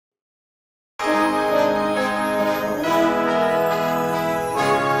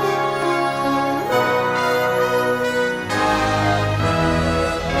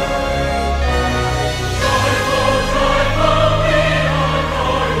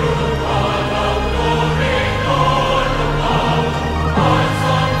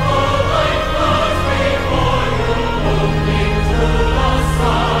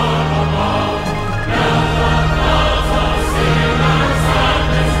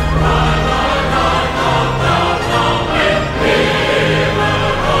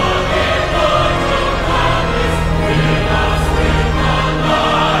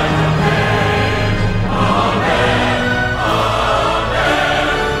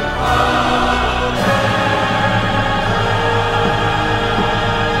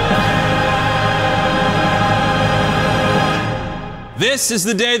This is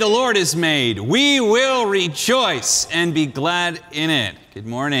the day the Lord has made. We will rejoice and be glad in it. Good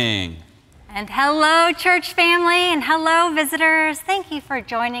morning. And hello, church family, and hello, visitors. Thank you for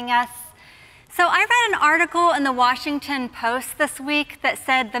joining us. So I read an article in the Washington Post this week that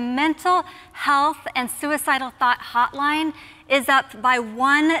said the mental health and suicidal thought hotline is up by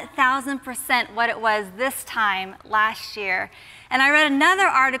 1,000% what it was this time last year. And I read another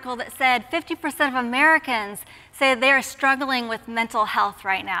article that said 50% of Americans say they are struggling with mental health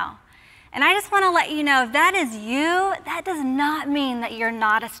right now. And I just want to let you know, if that is you, that does not mean that you're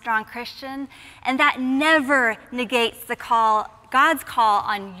not a strong Christian, and that never negates the call, God's call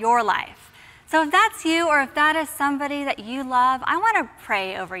on your life. So if that's you, or if that is somebody that you love, I want to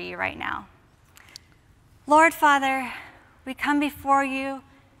pray over you right now. Lord Father, we come before you,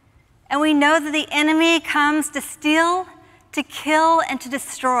 and we know that the enemy comes to steal, to kill, and to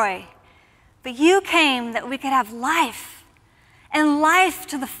destroy. But you came that we could have life, and life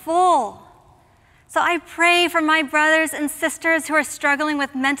to the full. So I pray for my brothers and sisters who are struggling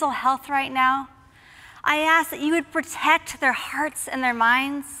with mental health right now. I ask that you would protect their hearts and their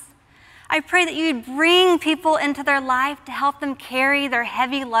minds. I pray that you would bring people into their life to help them carry their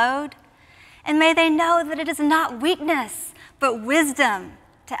heavy load. And may they know that it is not weakness, but wisdom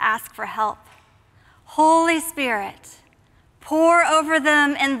to ask for help. Holy Spirit, pour over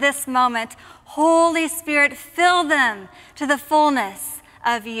them in this moment. Holy Spirit, fill them to the fullness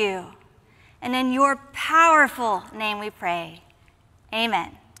of you. And in your powerful name we pray.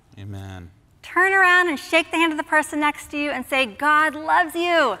 Amen. Amen. Turn around and shake the hand of the person next to you and say, God loves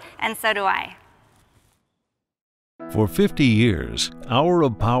you, and so do I. For 50 years, Hour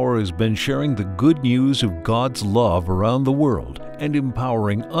of Power has been sharing the good news of God's love around the world and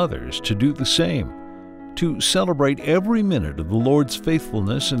empowering others to do the same. To celebrate every minute of the Lord's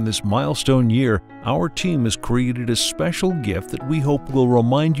faithfulness in this milestone year, our team has created a special gift that we hope will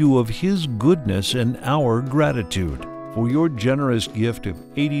remind you of His goodness and our gratitude. For your generous gift of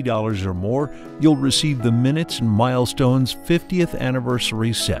 $80 or more, you'll receive the Minutes and Milestones 50th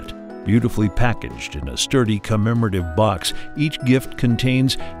Anniversary Set. Beautifully packaged in a sturdy commemorative box, each gift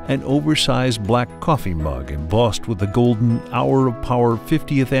contains an oversized black coffee mug embossed with the golden Hour of Power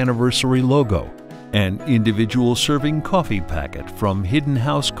 50th Anniversary logo, an individual serving coffee packet from Hidden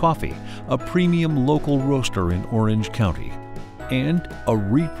House Coffee, a premium local roaster in Orange County, and a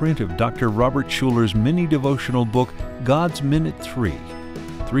reprint of Dr. Robert Schuller's mini devotional book, God's Minute 3,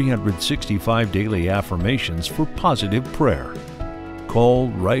 365 Daily Affirmations for Positive Prayer. Call,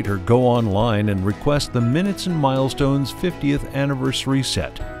 write, or go online and request the Minutes and Milestones 50th Anniversary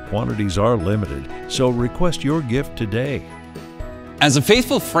Set. Quantities are limited, so request your gift today. As a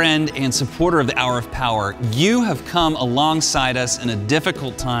faithful friend and supporter of the Hour of Power, you have come alongside us in a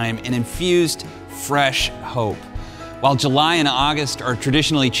difficult time and infused fresh hope. While July and August are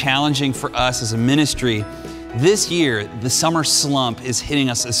traditionally challenging for us as a ministry, this year the summer slump is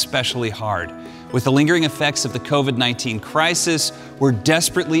hitting us especially hard. With the lingering effects of the COVID-19 crisis, we're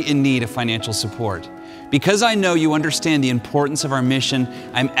desperately in need of financial support. Because I know you understand the importance of our mission,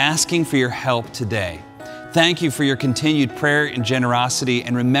 I'm asking for your help today. Thank you for your continued prayer and generosity,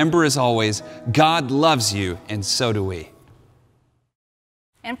 and remember, as always, God loves you, and so do we.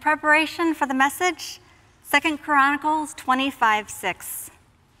 In preparation for the message, 2 Chronicles 25:6.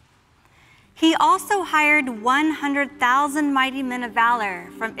 He also hired 100,000 mighty men of valor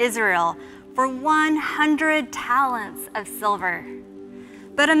from Israel for 100 talents of silver.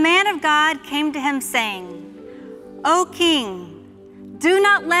 But a man of God came to him saying, O king, do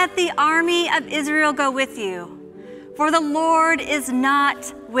not let the army of Israel go with you, for the Lord is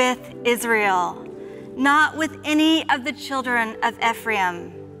not with Israel, not with any of the children of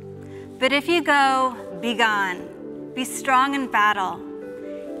Ephraim. But if you go, be gone, be strong in battle.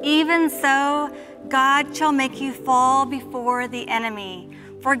 Even so, God shall make you fall before the enemy,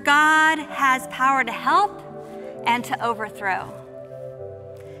 for God has power to help and to overthrow.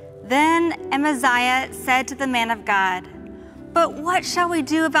 Then Amaziah said to the man of God, But what shall we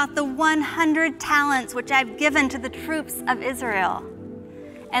do about the 100 talents which I've given to the troops of Israel?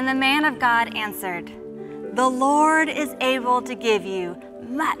 And the man of God answered, The Lord is able to give you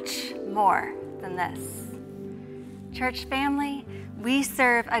much more than this. Church family, we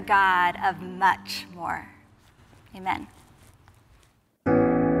serve a God of much more. Amen.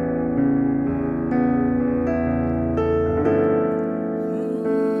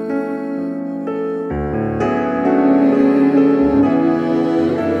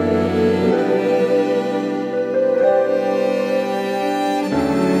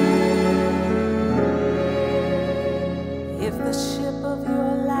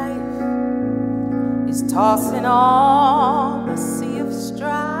 Tossing on the sea of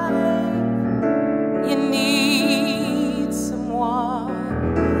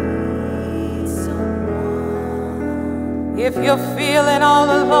If you're feeling all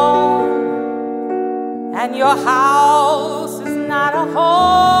alone and your house is not a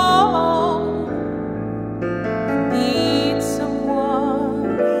home, need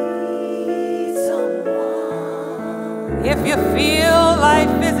someone. If you feel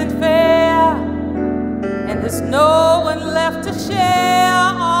life isn't fair and there's no one left to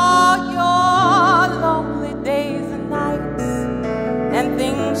share all your lonely days and nights, and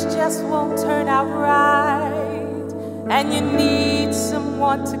things just won't turn out right, and you need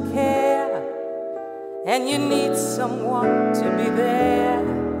someone to care, and you need someone to be there,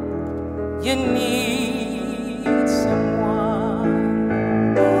 you need someone.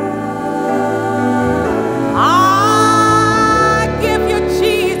 I give you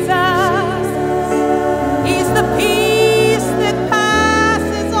Jesus. He's the peace that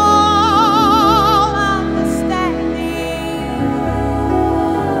passes all understanding.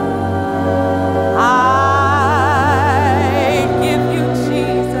 I give you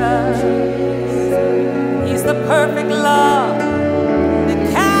Jesus. He's the perfect love that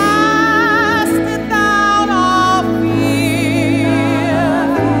casteth out all fear.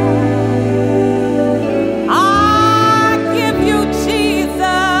 I give you Jesus.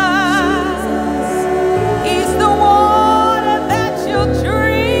 He's the water that you'll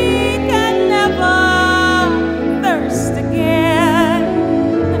drink and never thirst again.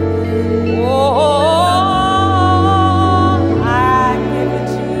 Oh, I give you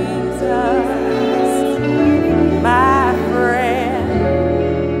Jesus, my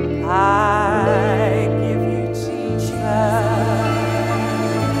friend. I give you Jesus.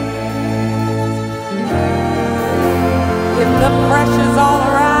 If the pressure's all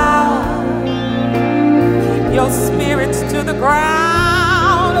around, keep your spirits to the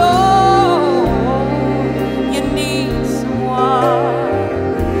ground. Oh, you need someone.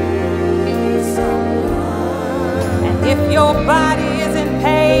 And if your body is in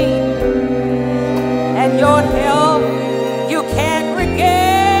pain and your health you can't regain,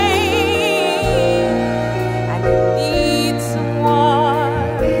 and you need someone.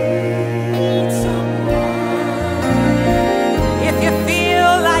 If you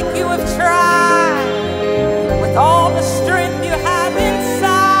feel like you have tried with all the strength you have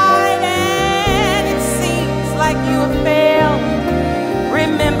inside and it seems like you have failed,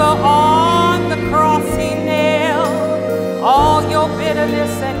 remember on the cross he nailed all your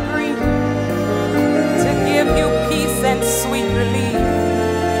bitterness and grief to give you peace and sweet relief.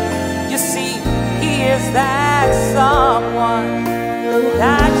 You see, he is that someone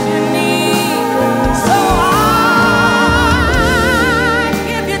that you need. So I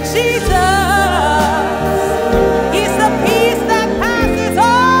give you Jesus. He's the peace that passes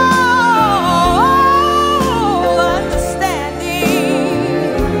all understanding.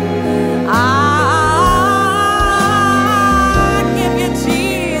 I give you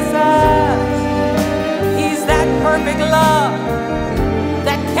Jesus. He's that perfect love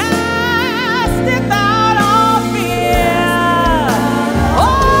that casteth out all fear.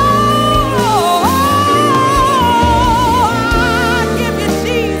 Oh, I give you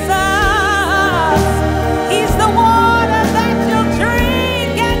Jesus. He's the water that you'll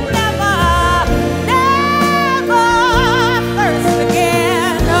drink and never, never thirst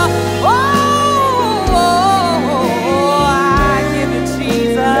again. Oh, I give you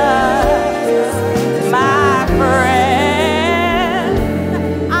Jesus, my friend.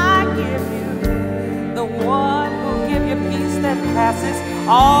 I give you the one who'll give you peace that passes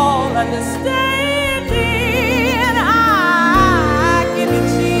all understanding. I give you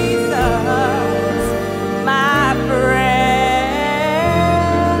Jesus, my friend.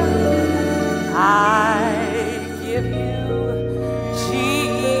 I give you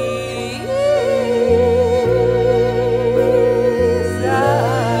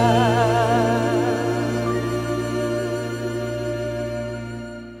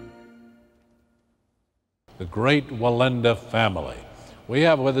The great Wallenda family. We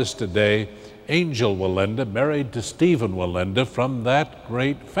have with us today Angel Wallenda, married to Stephen Wallenda from that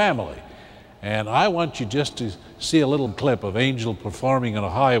great family. And I want you just to see a little clip of Angel performing on a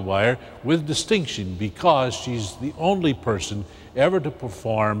high wire with distinction, because she's the only person ever to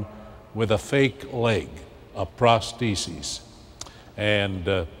perform with a fake leg, a prosthesis. And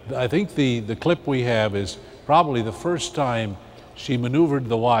I think the clip we have is probably the first time she maneuvered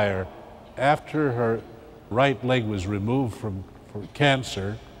the wire after her right leg was removed for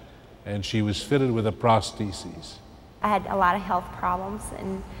cancer, and she was fitted with a prosthesis. I had a lot of health problems,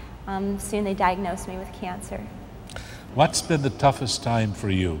 and soon they diagnosed me with cancer. What's been the toughest time for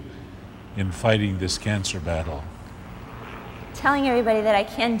you in fighting this cancer battle? Telling everybody that I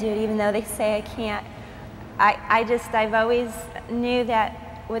can do it, even though they say I can't. I've always knew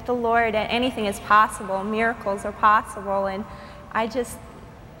that with the Lord anything is possible, miracles are possible, and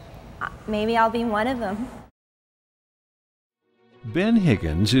maybe I'll be one of them. Ben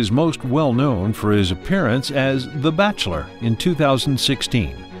Higgins is most well known for his appearance as The Bachelor in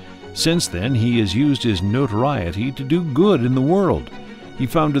 2016. Since then, he has used his notoriety to do good in the world. He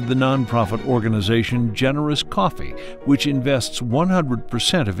founded the nonprofit organization Generous Coffee, which invests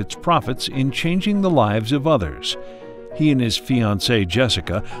 100% of its profits in changing the lives of others. He and his fiancée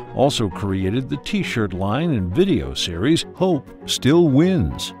Jessica also created the t-shirt line and video series Hope Still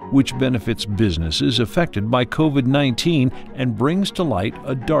Wins, which benefits businesses affected by COVID-19 and brings to light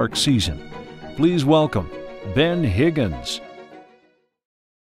a dark season. Please welcome Ben Higgins.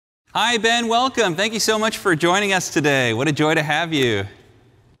 Hi, Ben. Welcome. Thank you so much for joining us today. What a joy to have you.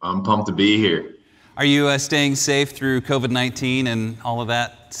 I'm pumped to be here. Are you staying safe through COVID-19 and all of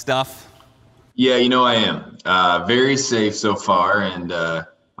that stuff? Yeah, I am. Very safe so far, and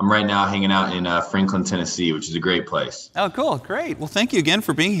I'm right now hanging out in Franklin, Tennessee, which is a great place. Oh, cool. Great. Well, thank you again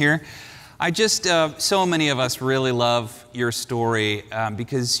for being here. So many of us really love your story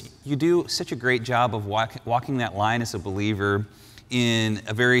because you do such a great job of walking that line as a believer in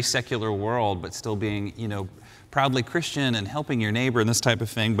a very secular world, but still being, proudly Christian and helping your neighbor and this type of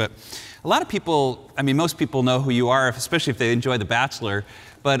thing. But a lot of people, most people know who you are, especially if they enjoy The Bachelor,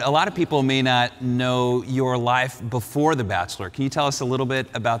 but a lot of people may not know your life before The Bachelor. Can you tell us a little bit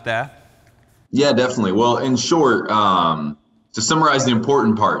about that? Yeah, definitely. Well, in short, to summarize the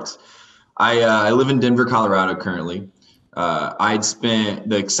important parts, I live in Denver, Colorado currently. I'd spent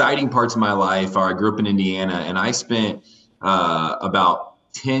the exciting parts of my life I grew up in Indiana, and I spent about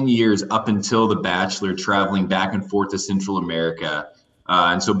 10 years up until The Bachelor traveling back and forth to Central America.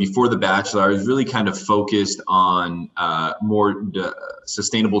 And so before The Bachelor, I was really kind of focused on more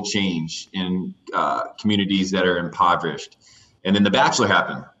sustainable change in communities that are impoverished. And then The Bachelor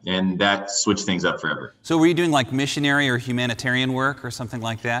happened, and that switched things up forever. So were you doing like missionary or humanitarian work or something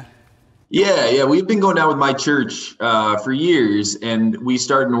like that? Yeah. We've been going down with my church for years, and we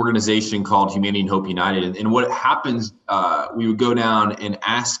started an organization called Humanity and Hope United. And what happens, we would go down and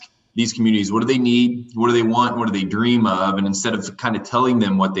ask these communities, what do they need? What do they want? What do they dream of? And instead of kind of telling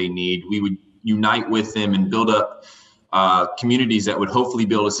them what they need, we would unite with them and build up communities that would hopefully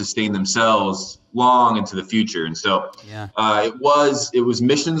be able to sustain themselves long into the future. And so it was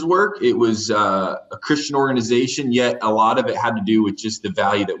missions work. It was a Christian organization, yet a lot of it had to do with just the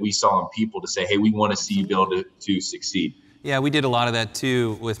value that we saw in people to say, hey, we want to see you be able to succeed. Yeah, we did a lot of that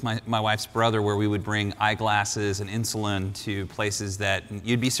too with my wife's brother, where we would bring eyeglasses and insulin to places that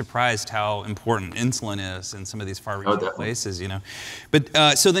you'd be surprised how important insulin is in some of these far-reaching places,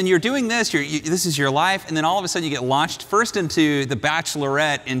 But so then you're doing this, this is your life, and then all of a sudden you get launched first into The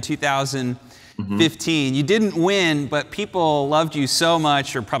Bachelorette in 2015. You didn't win, but people loved you so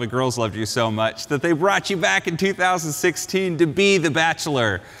much, or probably girls loved you so much, that they brought you back in 2016 to be The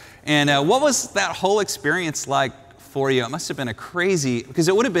Bachelor. And what was that whole experience like for you? It must have been a crazy, because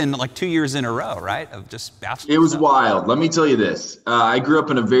it would have been like 2 years in a row, right? Of just Bachelor. It was wild. Let me tell you this. I grew up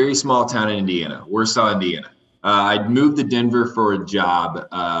in a very small town in Indiana, Warsaw, Indiana. I'd moved to Denver for a job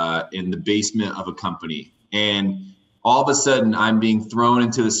in the basement of a company. And all of a sudden I'm being thrown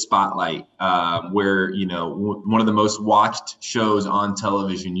into the spotlight where, one of the most watched shows on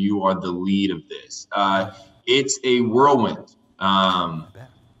television, you are the lead of this. It's a whirlwind.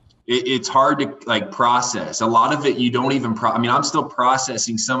 It's hard to process. A lot of it you don't even I'm still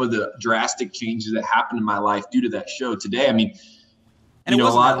processing some of the drastic changes that happened in my life due to that show today. And it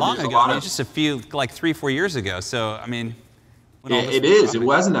wasn't that long ago. It was just a few, 3-4 years ago. So, it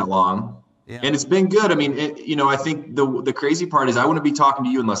wasn't that long. Yeah. And it's been good. I think the crazy part is I wouldn't be talking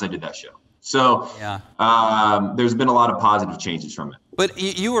to you unless I did that show. So there's been a lot of positive changes from it. But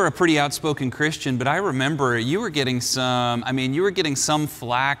you were a pretty outspoken Christian, but I remember you were getting some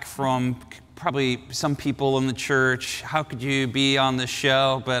flack from probably some people in the church. How could you be on the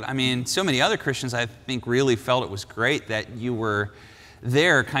show? But so many other Christians, I think, really felt it was great that you were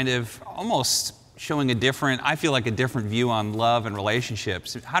there, kind of almost showing a different view on love and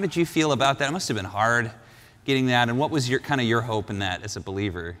relationships. How did you feel about that? It must have been hard getting that. And what was your hope in that as a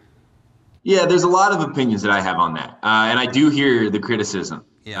believer? Yeah, there's a lot of opinions that I have on that. And I do hear the criticism.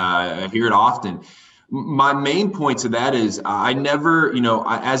 I hear it often. My main point to that is I never,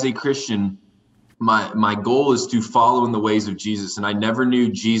 as a Christian, my goal is to follow in the ways of Jesus. And I never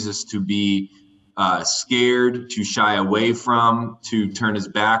knew Jesus to be scared, to shy away from, to turn his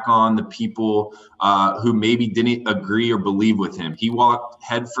back on the people who maybe didn't agree or believe with him. He walked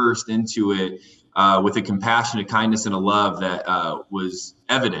headfirst into it with a compassion, a kindness, and a love that was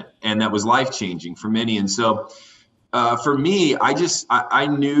evident and that was life-changing for many. And so for me, I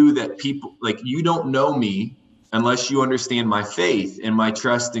knew that people, like, you don't know me unless you understand my faith and my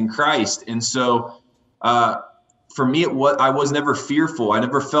trust in Christ. And so for me, I was never fearful. I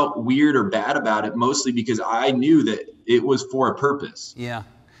never felt weird or bad about it, mostly because I knew that it was for a purpose. Yeah.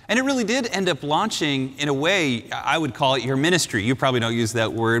 And it really did end up launching, in a way, I would call it your ministry. You probably don't use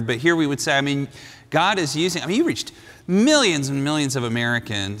that word, but here we would say, I mean, God is using, I mean, you reached millions and millions of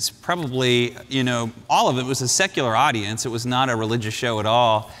Americans, probably, you know, all of it was a secular audience. It was not a religious show at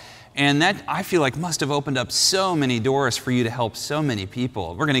all. And that, I feel like, must have opened up so many doors for you to help so many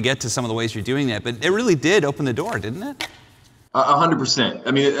people. We're going to get to some of the ways you're doing that, but it really did open the door, didn't it? 100%.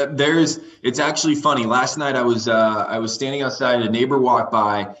 I mean, it's actually funny. Last night I was standing outside, a neighbor walked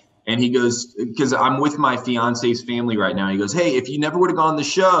by, and he goes, because I'm with my fiance's family right now. He goes, hey, if you never would have gone on the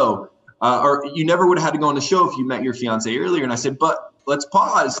show, or you never would have had to go on the show if you met your fiance earlier. And I said, but let's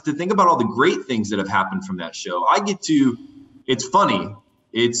pause to think about all the great things that have happened from that show. It's funny,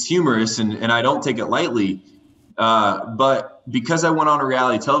 it's humorous, and I don't take it lightly. But because I went on a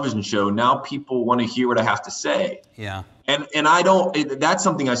reality television show, now people want to hear what I have to say. Yeah. And I don't, that's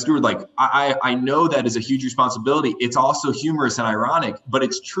something I steward. Like, I know that is a huge responsibility. It's also humorous and ironic, but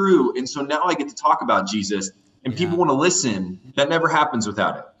it's true. And so now I get to talk about Jesus, and people want to listen. That never happens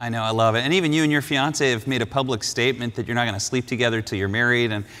without it. I know, I love it. And even you and your fiance have made a public statement that you're not going to sleep together till you're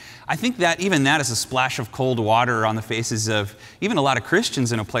married. And I think that even that is a splash of cold water on the faces of even a lot of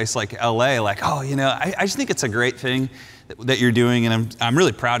Christians in a place like LA. Like, oh, you know, I just think it's a great thing that you're doing, and I'm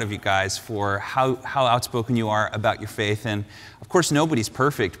really proud of you guys for how outspoken you are about your faith. And of course, nobody's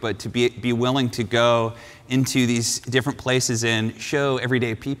perfect, but to be willing to go into these different places and show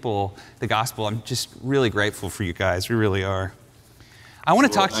everyday people the gospel, I'm just really grateful for you guys. We really are. I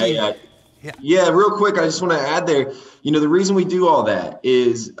want to talk to you. Yeah, real quick, I just want to add there, you know, the reason we do all that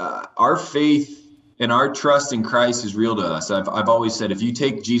is our faith and our trust in Christ is real to us. I've always said, if you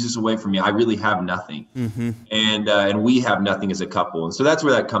take Jesus away from me, I really have nothing. Mm-hmm. And we have nothing as a couple. And so that's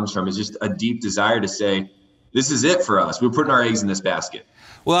where that comes from, is just a deep desire to say, this is it for us. We're putting our eggs in this basket.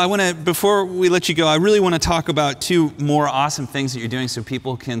 Well, I want to, before we let you go, I really want to talk about two more awesome things that you're doing so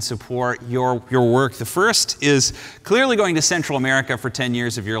people can support your work. The first is clearly going to Central America for 10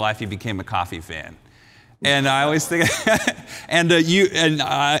 years of your life, you became a coffee fan. And I always think,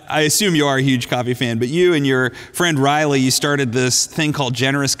 I assume you are a huge coffee fan, but you and your friend Riley, you started this thing called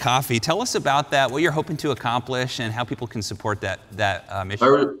Generous Coffee. Tell us about that, what you're hoping to accomplish, and how people can support that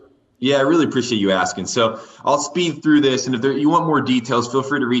mission. Yeah, I really appreciate you asking. So I'll speed through this, and if you want more details, feel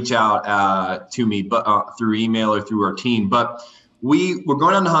free to reach out to me, but through email or through our team. But we're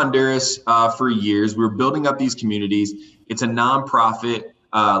going on to Honduras for years. We're building up these communities. It's a nonprofit,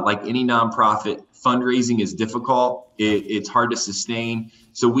 like any nonprofit. Fundraising is difficult. It's hard to sustain.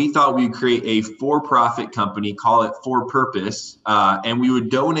 So we thought we'd create a for-profit company, call it For Purpose, and we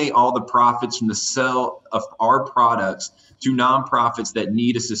would donate all the profits from the sale of our products to nonprofits that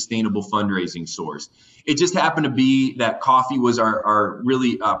need a sustainable fundraising source. It just happened to be that coffee was our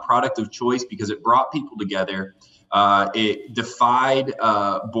really product of choice because it brought people together. It defied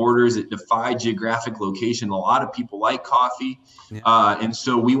borders. It defied geographic location. A lot of people like coffee. Yeah. And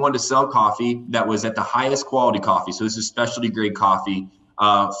so we wanted to sell coffee that was at the highest quality coffee. So this is specialty grade coffee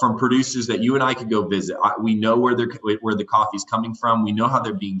from producers that you and I could go visit. We know where the coffee is coming from. We know how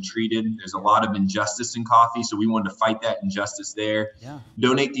they're being treated. There's a lot of injustice in coffee. So we wanted to fight that injustice there,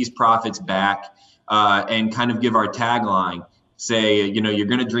 donate these profits back, and kind of give our tagline, say, you know, you're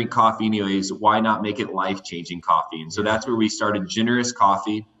going to drink coffee anyways. Why not make it life-changing coffee? And so that's where we started Generous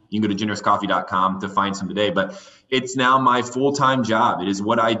Coffee. You can go to generouscoffee.com to find some today, but it's now my full-time job. It is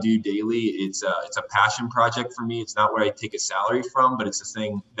what I do daily. It's a passion project for me. It's not where I take a salary from, but it's a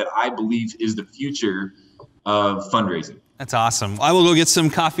thing that I believe is the future of fundraising. That's awesome. I will go get some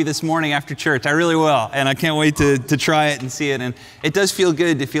coffee this morning after church. I really will. And I can't wait to try it and see it. And it does feel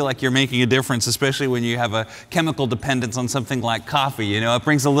good to feel like you're making a difference, especially when you have a chemical dependence on something like coffee. You know, it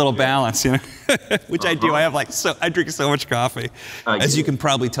brings a little balance, you know, which I do. I drink so much coffee, as you can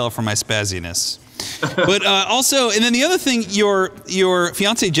probably tell from my spazziness. But also, and then the other thing, your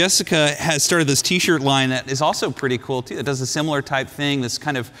fiancée Jessica has started this T-shirt line that is also pretty cool too. It does a similar type thing, this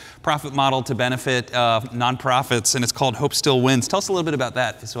kind of profit model to benefit nonprofits, and it's called Hope Still Wins. Tell us a little bit about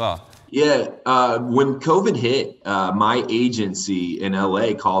that as well. Yeah, when COVID hit, my agency in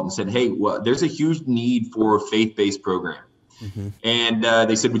LA called and said, "Hey, there's a huge need for a faith-based program." Mm-hmm. And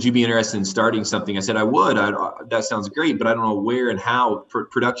they said, "Would you be interested in starting something?" I said, "I would. That sounds great, but I don't know where and how.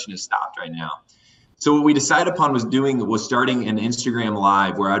 Production is stopped right now." So what we decided upon was starting an Instagram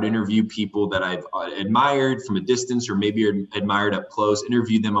Live where I'd interview people that I've admired from a distance or maybe admired up close,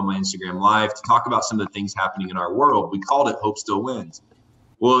 interview them on my Instagram Live to talk about some of the things happening in our world. We called it Hope Still Wins.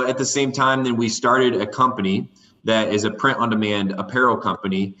 Well, at the same time, then we started a company that is a print-on-demand apparel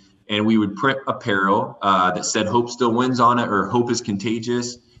company, and we would print apparel that said Hope Still Wins on it, or Hope is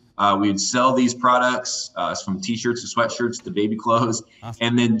Contagious. We would sell these products from t-shirts to sweatshirts to baby clothes,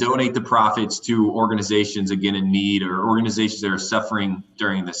 and then donate the profits to organizations again in need or organizations that are suffering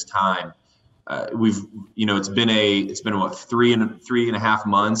during this time. It's been what, three and a half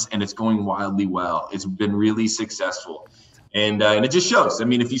months, and it's going wildly well. It's been really successful. And it just shows. I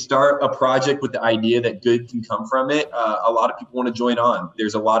mean, if you start a project with the idea that good can come from it, a lot of people want to join on.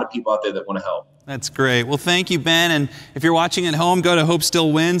 There's a lot of people out there that want to help. That's great. Well, thank you, Ben. And if you're watching at home, go to Hope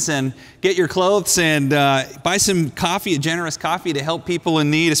Still Wins and get your clothes and buy some coffee, a generous coffee to help people in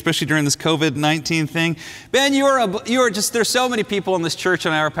need, especially during this COVID-19 thing. Ben, you are just, there's so many people in this church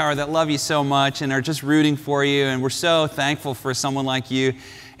on Hour of Power that love you so much and are just rooting for you. And we're so thankful for someone like you.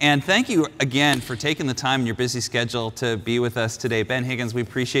 And thank you again for taking the time in your busy schedule to be with us today. Ben Higgins, we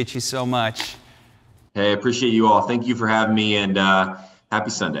appreciate you so much. Hey, I appreciate you all. Thank you for having me, and happy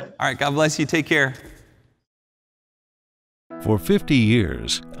Sunday. All right, God bless you. Take care. For 50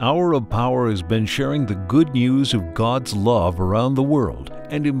 years, Hour of Power has been sharing the good news of God's love around the world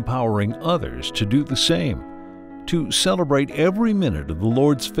and empowering others to do the same. To celebrate every minute of the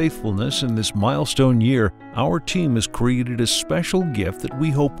Lord's faithfulness in this milestone year, our team has created a special gift that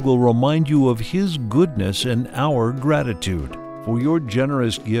we hope will remind you of His goodness and our gratitude. For your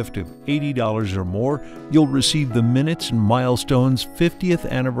generous gift of $80 or more, you'll receive the Minutes and Milestones 50th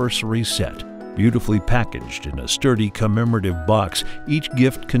Anniversary Set. Beautifully packaged in a sturdy commemorative box, each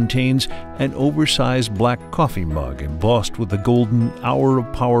gift contains an oversized black coffee mug embossed with the golden Hour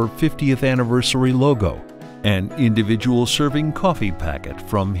of Power 50th Anniversary logo, an individual serving coffee packet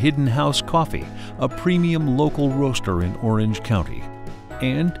from Hidden House Coffee, a premium local roaster in Orange County,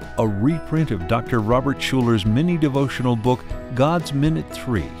 and a reprint of Dr. Robert Schuller's mini devotional book, God's Minute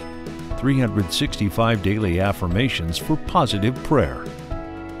 3, 365 Daily Affirmations for Positive Prayer.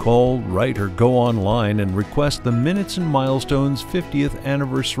 Call, write, or go online and request the Minutes and Milestones 50th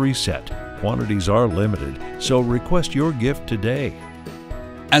Anniversary Set. Quantities are limited, so request your gift today.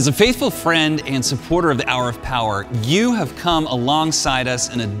 As a faithful friend and supporter of the Hour of Power, you have come alongside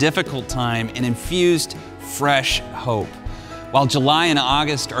us in a difficult time and infused fresh hope. While July and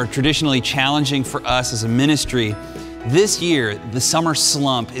August are traditionally challenging for us as a ministry, this year the summer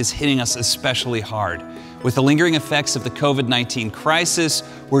slump is hitting us especially hard. With the lingering effects of the COVID-19 crisis,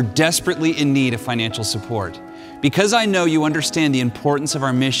 we're desperately in need of financial support. Because I know you understand the importance of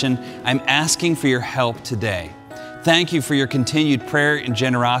our mission, I'm asking for your help today. Thank you for your continued prayer and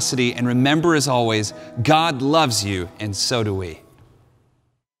generosity, and remember, as always, God loves you, and so do we.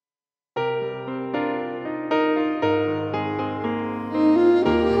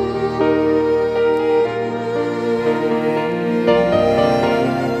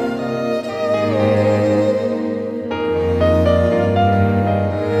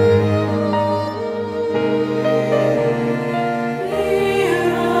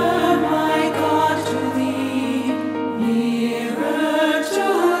 Nearer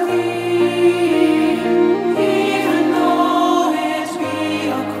to thee, even though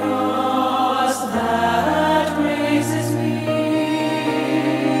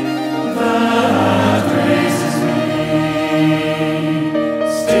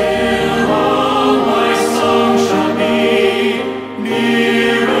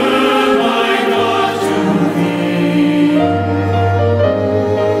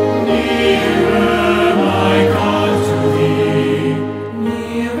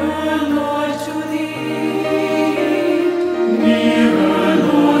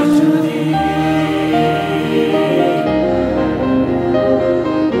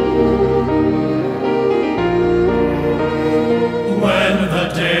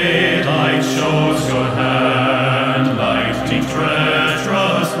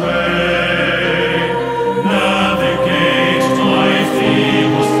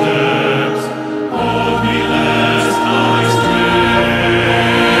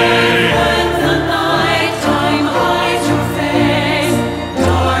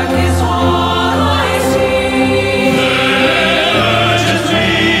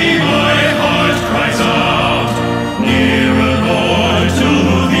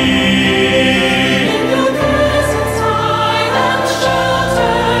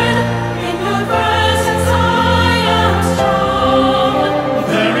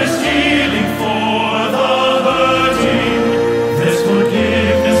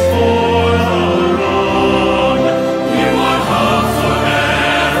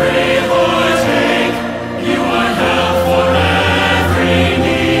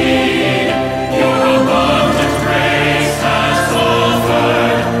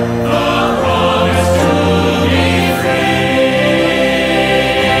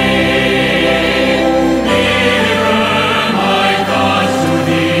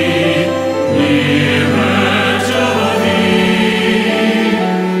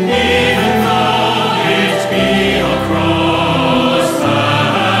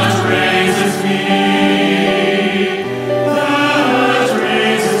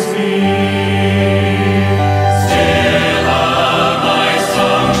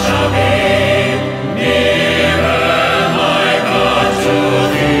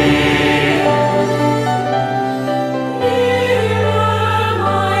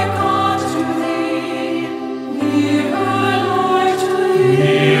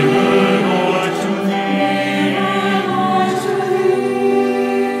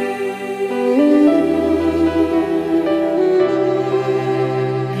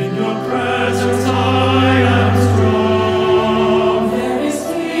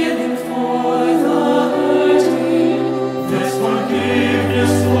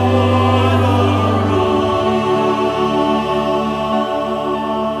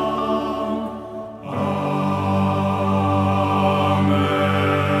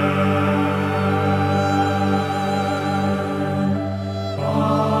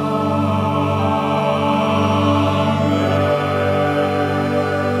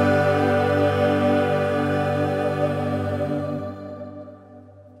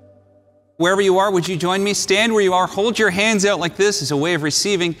Wherever you are, would you join me? Stand where you are. Hold your hands out like this as a way of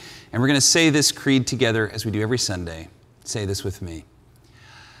receiving. And we're going to say this creed together as we do every Sunday. Say this with me.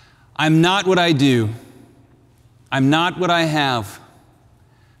 I'm not what I do. I'm not what I have.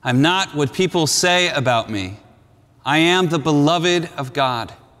 I'm not what people say about me. I am the beloved of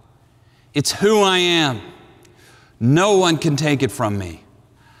God. It's who I am. No one can take it from me.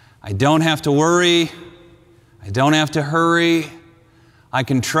 I don't have to worry. I don't have to hurry. I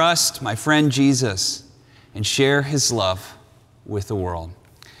can trust my friend Jesus and share his love with the world.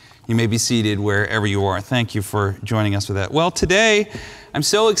 You may be seated wherever you are. Thank you for joining us for that. Well, today I'm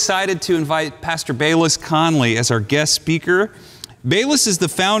so excited to invite Pastor Bayless Conley as our guest speaker. Bayless is the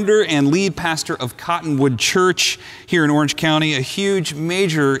founder and lead pastor of Cottonwood Church here in Orange County, a huge,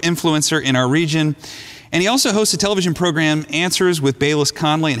 major influencer in our region. And he also hosts a television program, Answers with Bayless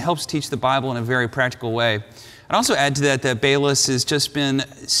Conley, and helps teach the Bible in a very practical way. I'd also add to that Bayless has just been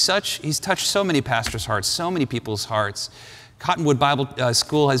he's touched so many pastors' hearts, so many people's hearts. Cottonwood Bible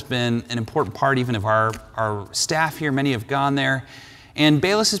School has been an important part even of our staff here. Many have gone there. And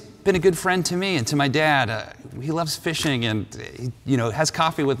Bayless has been a good friend to me and to my dad. He loves fishing and he, has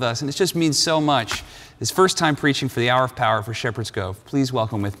coffee with us, and it just means so much. His first time preaching for the Hour of Power for Shepherd's Cove. Please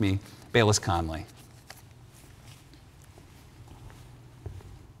welcome with me, Bayless Conley.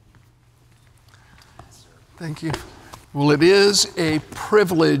 Thank you. Well, it is a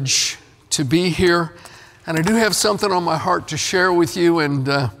privilege to be here, and I do have something on my heart to share with you. And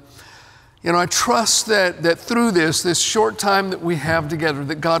I trust that through this short time that we have together,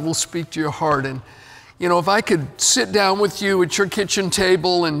 that God will speak to your heart. And if I could sit down with you at your kitchen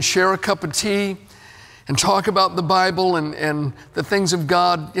table and share a cup of tea and talk about the Bible and the things of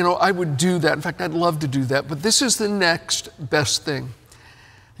God, I would do that. In fact, I'd love to do that. But this is the next best thing.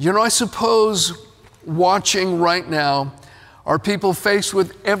 I suppose watching right now are people faced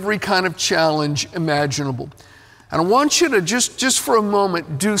with every kind of challenge imaginable. And I want you to just for a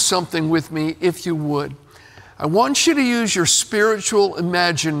moment do something with me, if you would. I want you to use your spiritual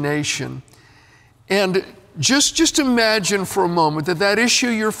imagination and just imagine for a moment that issue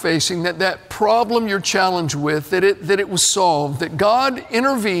you're facing, that problem you're challenged with, that it was solved, that God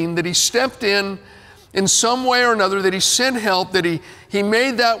intervened, that He stepped in some way or another, that He sent help, that He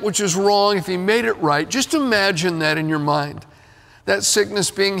made that which is wrong, if He made it right. Just imagine that in your mind. That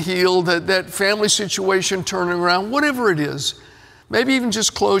sickness being healed, that family situation turning around, whatever it is. Maybe even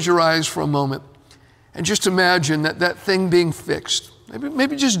just close your eyes for a moment and just imagine that thing being fixed.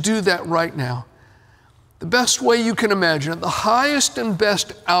 Maybe just do that right now. The best way you can imagine it, the highest and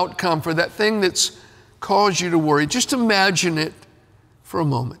best outcome for that thing that's caused you to worry, just imagine it for a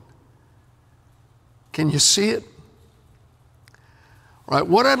moment. Can you see it? All right,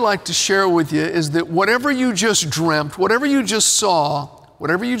 what I'd like to share with you is that whatever you just dreamt, whatever you just saw,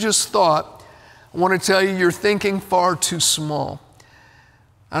 whatever you just thought, I want to tell you you're thinking far too small.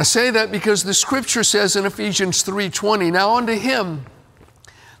 I say that because the Scripture says in Ephesians 3:20, now unto Him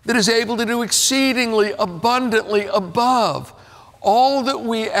that is able to do exceedingly abundantly above all that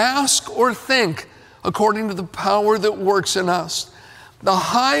we ask or think, according to the power that works in us. The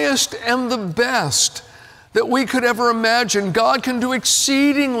highest and the best that we could ever imagine, God can do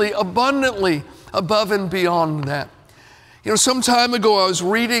exceedingly abundantly above and beyond that. Some time ago I was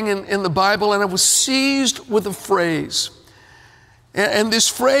reading in the Bible and I was seized with a phrase. And this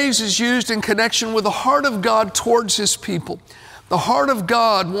phrase is used in connection with the heart of God towards His people. The heart of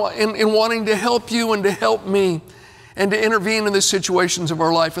God in wanting to help you and to help me and to intervene in the situations of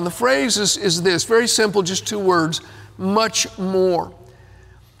our life. And the phrase is this, very simple, just two words, much more.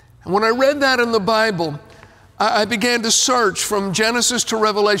 And when I read that in the Bible, I began to search from Genesis to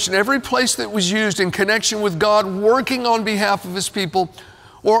Revelation, every place that was used in connection with God working on behalf of His people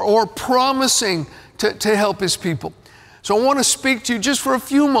or promising to help His people. So I want to speak to you just for a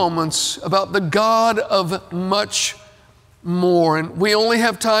few moments about the God of much more. And we only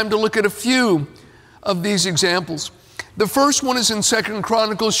have time to look at a few of these examples. The first one is in 2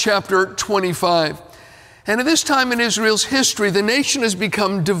 Chronicles chapter 25. And at this time in Israel's history, the nation has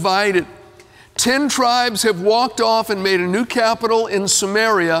become divided. 10 tribes have walked off and made a new capital in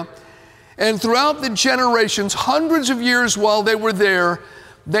Samaria. And throughout the generations, hundreds of years while they were there,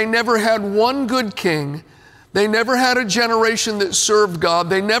 they never had one good king. They never had a generation that served God.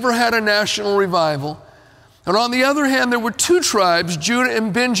 They never had a national revival. And on the other hand, there were 2 tribes, Judah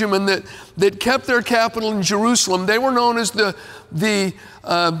and Benjamin, that kept their capital in Jerusalem. They were known as the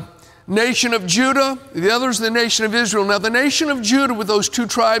nation of Judah, the others the nation of Israel. Now the nation of Judah with those 2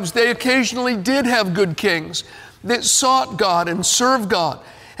 tribes, they occasionally did have good kings that sought God and served God.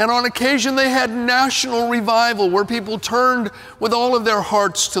 And on occasion they had national revival where people turned with all of their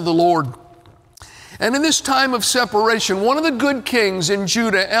hearts to the Lord. And in this time of separation, one of the good kings in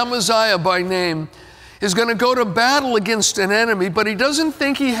Judah, Amaziah by name, is going to go to battle against an enemy, but he doesn't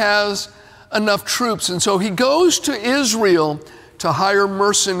think he has enough troops. And so he goes to Israel to hire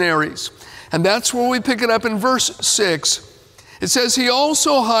mercenaries. And that's where we pick it up in verse 6. It says, he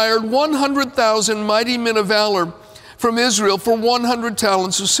also hired 100,000 mighty men of valor from Israel for 100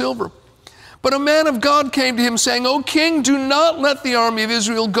 talents of silver. But a man of God came to him saying, O king, do not let the army of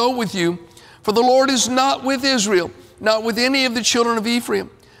Israel go with you, for the Lord is not with Israel, not with any of the children of Ephraim.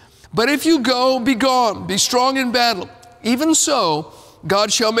 But if you go, be gone, be strong in battle. Even so,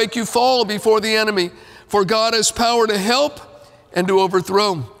 God shall make you fall before the enemy, for God has power to help and to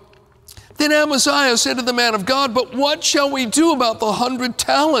overthrow. Then Amaziah said to the man of God, but what shall we do about the 100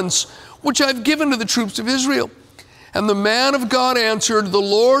 talents which I've given to the troops of Israel? And the man of God answered, the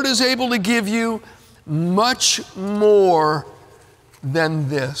Lord is able to give you much more than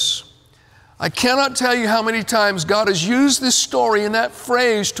this. I cannot tell you how many times God has used this story and that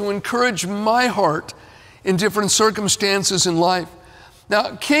phrase to encourage my heart in different circumstances in life.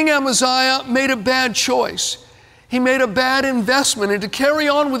 Now, King Amaziah made a bad choice. He made a bad investment, and to carry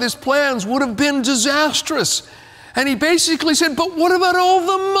on with his plans would have been disastrous. And he basically said, but what about all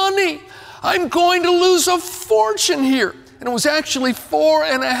the money? I'm going to lose a fortune here. And it was actually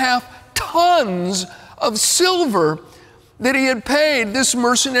 4.5 tons of silver that he had paid this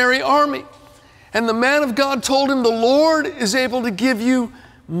mercenary army. And the man of God told him, the Lord is able to give you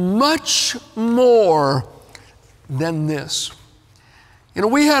much more than this. You know,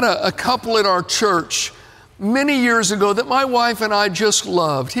 we had a couple at our church many years ago that my wife and I just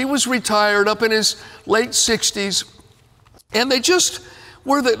loved. He was retired, up in his late 60s, and they just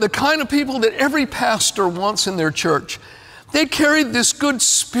were the kind of people that every pastor wants in their church. They carried this good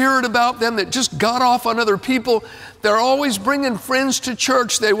spirit about them that just got off on other people. They're always bringing friends to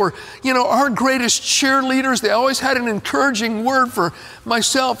church. They were, you know, our greatest cheerleaders. They always had an encouraging word for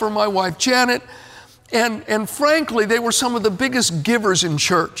myself or my wife, Janet. And frankly, they were some of the biggest givers in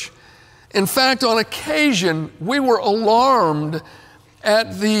church. In fact, on occasion, we were alarmed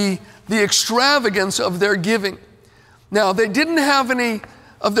at the extravagance of their giving. Now, they didn't have any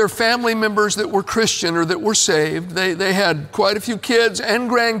of their family members that were Christian or that were saved. They had quite a few kids and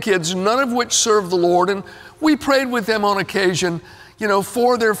grandkids, none of which served the Lord. And we prayed with them on occasion, you know,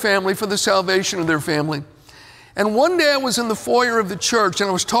 for their family, for the salvation of their family. And one day I was in the foyer of the church and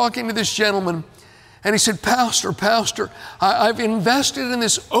I was talking to this gentleman, and he said, Pastor, I've invested in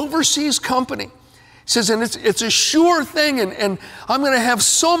this overseas company. He says, and it's a sure thing, and I'm going to have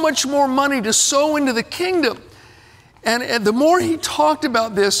so much more money to sow into the kingdom. And the more he talked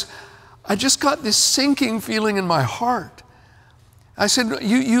about this, I just got this sinking feeling in my heart. I said,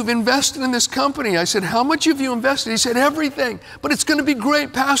 you've invested in this company. I said, how much have you invested? He said, everything, but it's going to be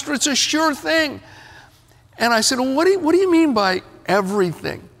great, Pastor. It's a sure thing. And I said, well, what do you mean by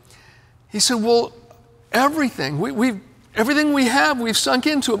everything? He said, well, everything. Everything we have, we've sunk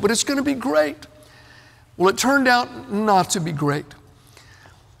into it, but it's going to be great. Well, it turned out not to be great.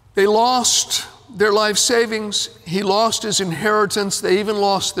 They lost their life savings. He lost his inheritance. They even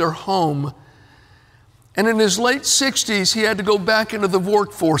lost their home. And in his late 60s, he had to go back into the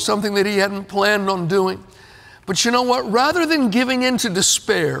workforce, something that he hadn't planned on doing. But you know what? Rather than giving in to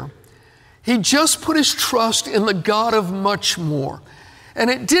despair, he just put his trust in the God of much more. And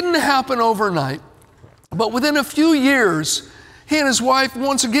it didn't happen overnight. But within a few years, he and his wife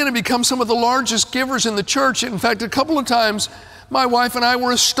once again had become some of the largest givers in the church. In fact, a couple of times, my wife and I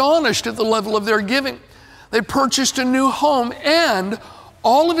were astonished at the level of their giving. They purchased a new home, and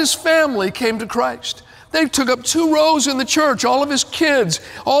all of his family came to Christ. They took up 2 rows in the church, all of his kids,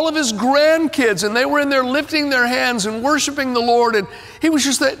 all of his grandkids, and they were in there lifting their hands and worshiping the Lord. And he was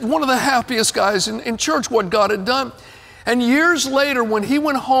just one of the happiest guys in church, what God had done. And years later, when he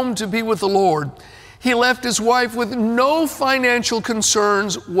went home to be with the Lord, he left his wife with no financial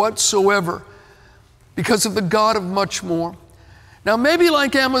concerns whatsoever because of the God of much more. Now, maybe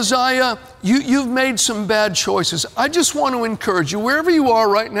like Amaziah, you've made some bad choices. I just want to encourage you, wherever you are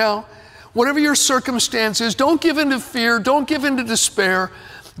right now, whatever your circumstance is, don't give in to fear, don't give in to despair.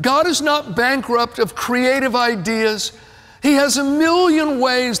 God is not bankrupt of creative ideas. He has a million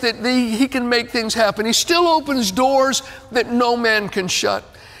ways that he can make things happen. He still opens doors that no man can shut.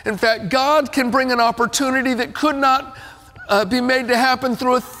 In fact, God can bring an opportunity that could not be made to happen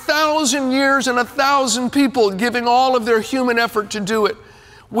through 1,000 years and 1,000 people giving all of their human effort to do it.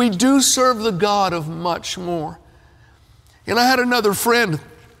 We do serve the God of much more. And I had another friend,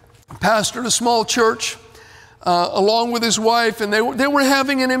 pastored a small church along with his wife, and they were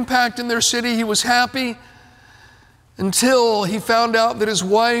having an impact in their city. He was happy until he found out that his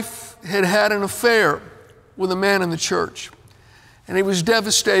wife had had an affair with a man in the church. And he was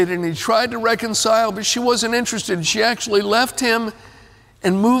devastated, and he tried to reconcile, but she wasn't interested. She actually left him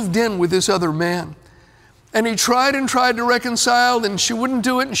and moved in with this other man. And he tried and tried to reconcile, and she wouldn't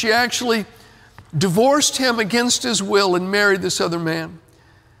do it, and she actually divorced him against his will and married this other man.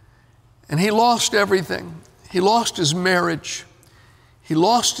 And he lost everything. He lost his marriage. He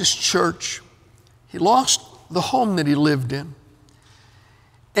lost his church. He lost the home that he lived in.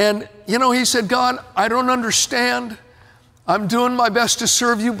 And, you know, he said, God, I don't understand. I'm doing my best to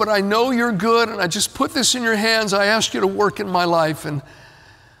serve you, but I know you're good, and I just put this in your hands. I ask you to work in my life. And,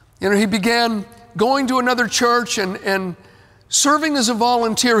 you know, he began going to another church and serving as a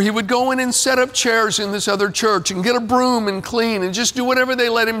volunteer. He would go in and set up chairs in this other church and get a broom and clean and just do whatever they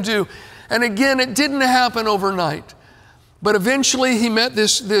let him do. And again, it didn't happen overnight. But eventually he met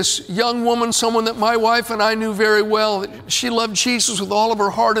this young woman, someone that my wife and I knew very well. She loved Jesus with all of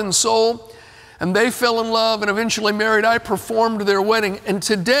her heart and soul. And they fell in love and eventually married. I performed their wedding. And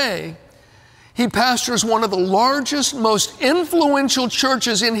today, he pastors one of the largest, most influential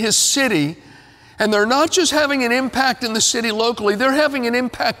churches in his city. And they're not just having an impact in the city locally, they're having an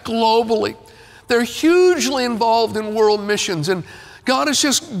impact globally. They're hugely involved in world missions. And God has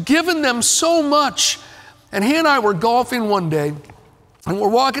just given them so much. And he and I were golfing one day, and we're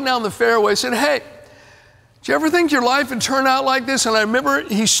walking down the fairway. I said, hey, did you ever think your life would turn out like this? And I remember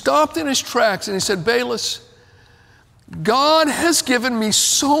he stopped in his tracks and he said, Bayless, God has given me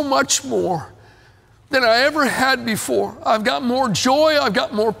so much more than I ever had before. I've got more joy, I've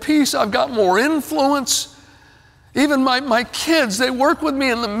got more peace, I've got more influence. Even my kids, they work with me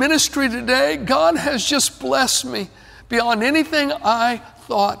in the ministry today. God has just blessed me beyond anything I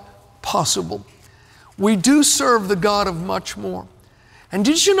thought possible. We do serve the God of much more. And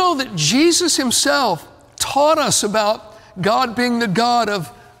did you know that Jesus himself taught us about God being the God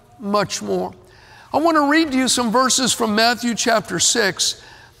of much more? I want to read to you some verses from Matthew chapter 6.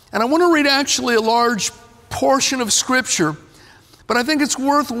 And I want to read actually a large portion of Scripture, but I think it's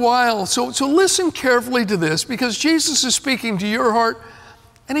worthwhile. So listen carefully to this, because Jesus is speaking to your heart,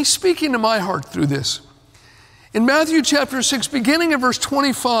 and he's speaking to my heart through this. In Matthew chapter 6, beginning at verse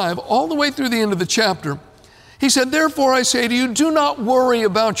 25, all the way through the end of the chapter, he said, therefore I say to you, do not worry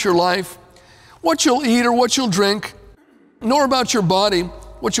about your life, what you'll eat or what you'll drink, nor about your body,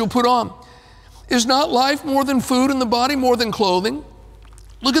 what you'll put on. Is not life more than food and the body more than clothing?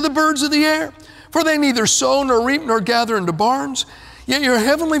 Look at the birds of the air, for they neither sow nor reap nor gather into barns, yet your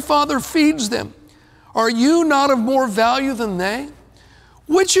heavenly Father feeds them. Are you not of more value than they?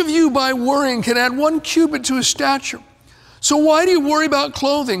 Which of you by worrying can add 1 cubit to his stature? So why do you worry about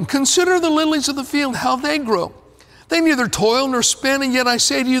clothing? Consider the lilies of the field, how they grow. They neither toil nor spin, and yet I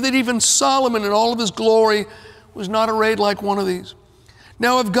say to you that even Solomon in all of his glory was not arrayed like one of these.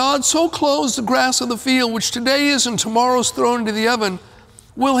 Now if God so clothes the grass of the field, which today is and tomorrow is thrown into the oven,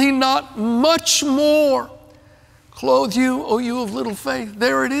 will he not much more clothe you, O you of little faith?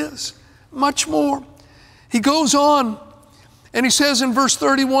 There it is, much more. He goes on, and he says in verse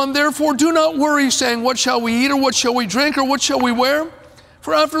 31, therefore do not worry, saying, what shall we eat, or what shall we drink, or what shall we wear?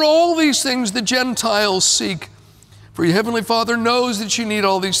 For after all these things the Gentiles seek. For your heavenly Father knows that you need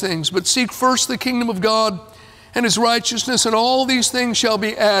all these things. But seek first the kingdom of God and his righteousness, and all these things shall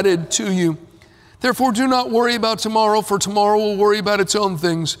be added to you. Therefore do not worry about tomorrow, for tomorrow will worry about its own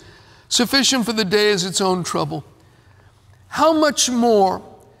things. Sufficient for the day is its own trouble. How much more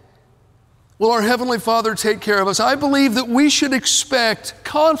will our Heavenly Father take care of us? I believe that we should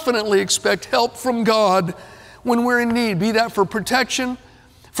confidently expect help from God when we're in need, be that for protection,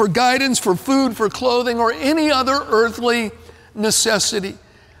 for guidance, for food, for clothing, or any other earthly necessity.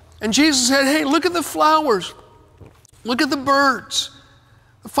 And Jesus said, hey, look at the flowers. Look at the birds.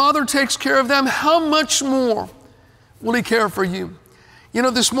 The Father takes care of them. How much more will he care for you? You know,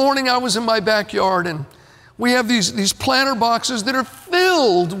 this morning I was in my backyard, and we have these planter boxes that are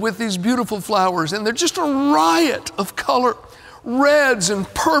filled with these beautiful flowers, and they're just a riot of color. Reds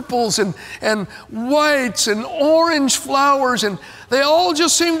and purples and whites and orange flowers, and they all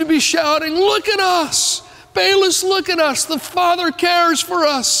just seem to be shouting, look at us, Bayless, look at us. The Father cares for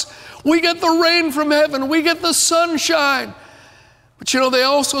us. We get the rain from heaven. We get the sunshine. But you know, they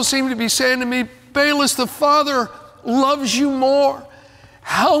also seem to be saying to me, Bayless, the Father loves you more.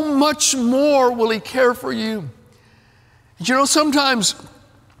 How much more will he care for you? You know, sometimes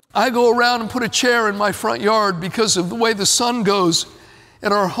I go around and put a chair in my front yard because of the way the sun goes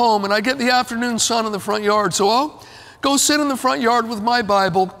at our home, and I get the afternoon sun in the front yard. So I'll go sit in the front yard with my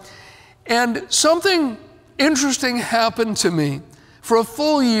Bible, and something interesting happened to me for a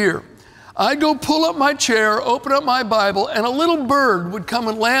full year. I'd go pull up my chair, open up my Bible, and a little bird would come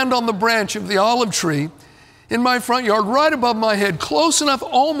and land on the branch of the olive tree in my front yard, right above my head, close enough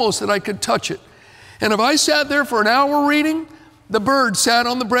almost that I could touch it. And if I sat there for an hour reading, the bird sat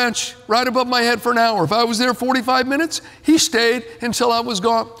on the branch right above my head for an hour. If I was there 45 minutes, he stayed until I was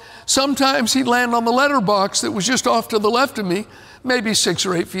gone. Sometimes he'd land on the letterbox that was just off to the left of me, maybe 6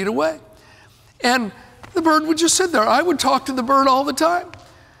 or 8 feet away. And the bird would just sit there. I would talk to the bird all the time.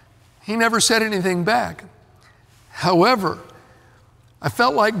 He never said anything back. However, I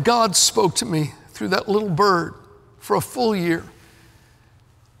felt like God spoke to me through that little bird for a full year.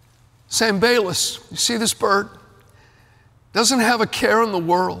 Saying, Bayless, you see this bird? Doesn't have a care in the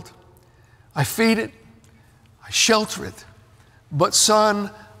world. I feed it, I shelter it, but son,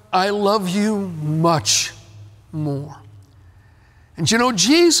 I love you much more. And you know,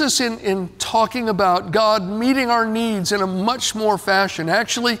 Jesus in talking about God meeting our needs in a much more fashion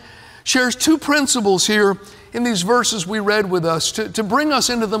actually shares 2 principles here in these verses we read with us to bring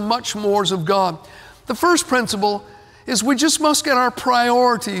us into the much mores of God. The first principle is we just must get our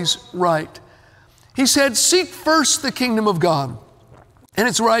priorities right. He said, seek first the kingdom of God and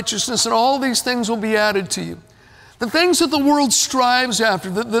its righteousness, and all these things will be added to you. The things that the world strives after,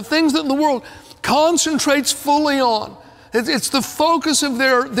 the things that the world concentrates fully on, it's the focus of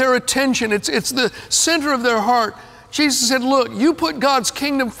their attention. It's the center of their heart. Jesus said, look, you put God's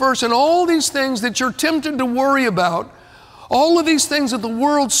kingdom first, and all these things that you're tempted to worry about, all of these things that the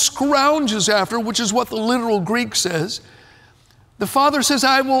world scrounges after, which is what the literal Greek says, the Father says,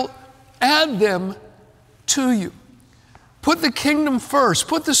 I will add them to you. Put the kingdom first.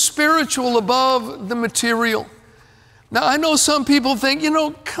 Put the spiritual above the material. Now, I know some people think,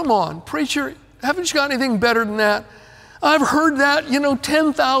 come on, preacher, haven't you got anything better than that? I've heard that,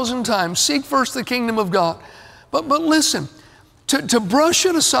 10,000 times. Seek first the kingdom of God. But listen, to brush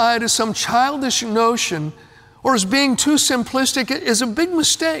it aside as some childish notion or as being too simplistic is a big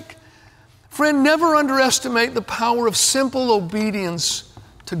mistake. Friend, never underestimate the power of simple obedience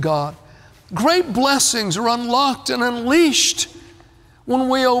to God. Great blessings are unlocked and unleashed when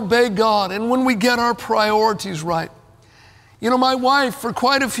we obey God and when we get our priorities right. My wife, for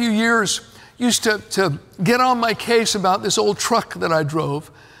quite a few years, used to get on my case about this old truck that I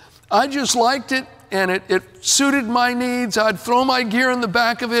drove. I just liked it, and it suited my needs. I'd throw my gear in the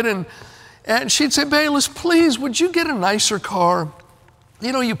back of it, and she'd say, Bayless, please, would you get a nicer car?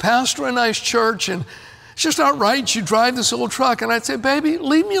 You pastor a nice church, and it's just not right you drive this old truck. And I'd say, baby,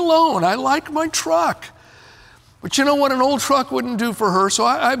 leave me alone. I like my truck. But you know what an old truck wouldn't do for her, so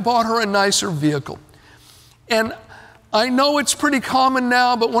I bought her a nicer vehicle. And I know it's pretty common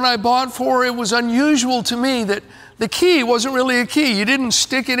now, but when I bought for her, it was unusual to me that the key wasn't really a key. You didn't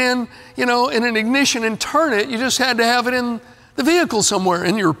stick it in an ignition and turn it. You just had to have it in the vehicle somewhere,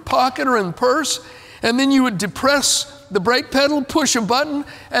 in your pocket or in the purse. And then you would depress the brake pedal, push a button,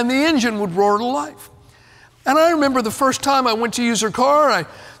 and the engine would roar to life. And I remember the first time I went to use her car, I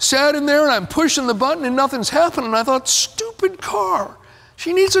sat in there and I'm pushing the button and nothing's happening. And I thought, stupid car.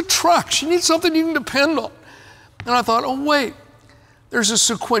 She needs a truck. She needs something you can depend on. And I thought, oh wait, there's a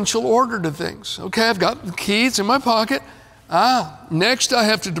sequential order to things. Okay, I've got the key, it's in my pocket. Next I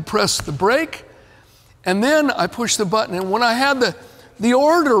have to depress the brake, and then I push the button. And when I had the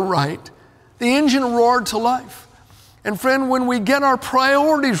order right, the engine roared to life. And friend, when we get our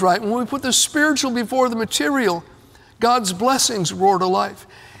priorities right, when we put the spiritual before the material, God's blessings roar to life.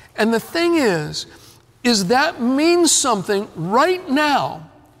 And the thing is that means something right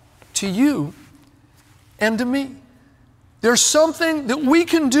now to you and to me. There's something that we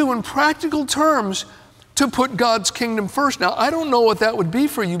can do in practical terms to put God's kingdom first. Now, I don't know what that would be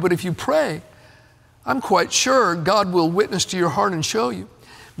for you, but if you pray, I'm quite sure God will witness to your heart and show you.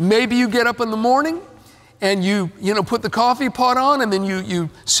 Maybe you get up in the morning and you put the coffee pot on, and then you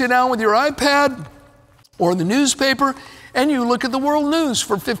sit down with your iPad or the newspaper and you look at the world news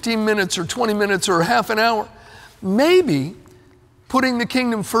for 15 minutes or 20 minutes or half an hour. Maybe putting the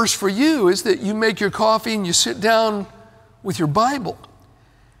kingdom first for you is that you make your coffee and you sit down with your Bible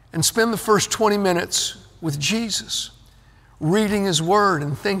and spend the first 20 minutes with Jesus, reading His Word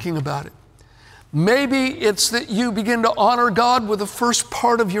and thinking about it. Maybe it's that you begin to honor God with the first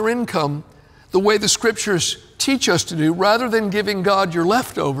part of your income, the way the Scriptures teach us to do, rather than giving God your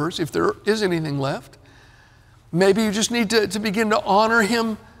leftovers, if there is anything left. Maybe you just need to begin to honor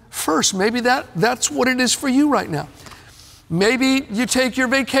Him first. Maybe that's what it is for you right now. Maybe you take your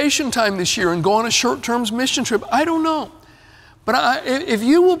vacation time this year and go on a short-term mission trip. I don't know. But if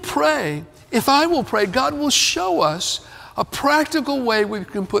you will pray, if I will pray, God will show us a practical way we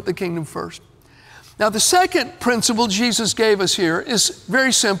can put the kingdom first. Now, the second principle Jesus gave us here is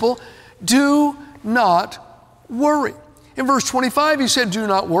very simple. do not worry. In verse 25, he said, do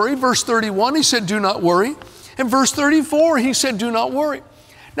not worry. Verse 31, he said, do not worry. In verse 34, he said, do not worry.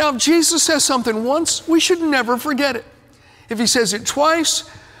 Now, if Jesus says something once, we should never forget it. If he says it twice,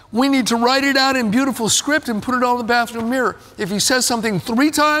 we need to write it out in beautiful script and put it on the bathroom mirror. If he says something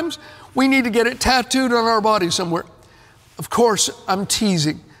 3 times, we need to get it tattooed on our body somewhere. Of course, I'm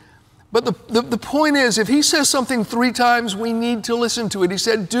teasing. But the point is, if he says something 3 times, we need to listen to it. He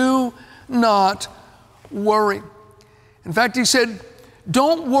said, do not worry. In fact, he said,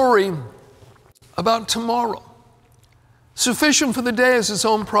 don't worry about tomorrow. Sufficient for the day is its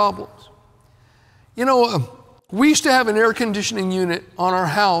own problems. You know, we used to have an air conditioning unit on our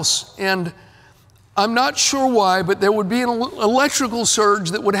house, and I'm not sure why, but there would be an electrical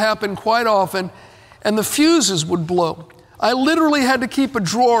surge that would happen quite often, and the fuses would blow. I literally had to keep a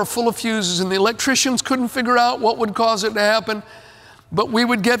drawer full of fuses, and the electricians couldn't figure out what would cause it to happen. But we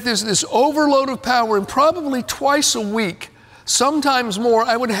would get this overload of power, and probably twice a week, sometimes more,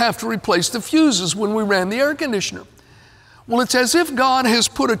 I would have to replace the fuses when we ran the air conditioner. Well, it's as if God has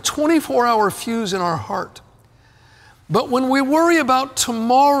put a 24-hour fuse in our heart. But when we worry about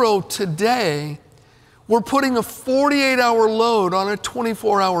tomorrow, today, we're putting a 48-hour load on a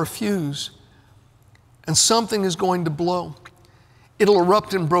 24-hour fuse, and something is going to blow. It'll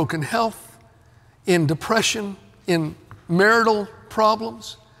erupt in broken health, in depression, in marital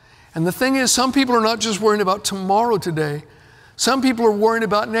problems. And the thing is, some people are not just worrying about tomorrow today. Some people are worrying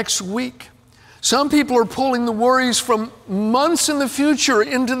about next week. Some people are pulling the worries from months in the future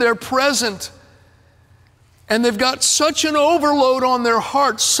into their present. And they've got such an overload on their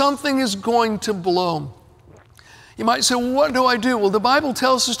heart, something is going to blow. You might say, well, what do I do? Well, the Bible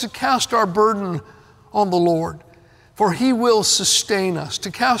tells us to cast our burden on the Lord, for He will sustain us,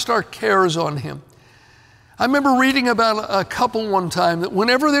 to cast our cares on Him. I remember reading about a couple one time that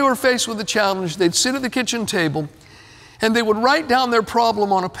whenever they were faced with a challenge, they'd sit at the kitchen table and they would write down their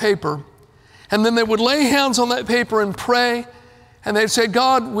problem on a paper, and then they would lay hands on that paper and pray, and they'd say,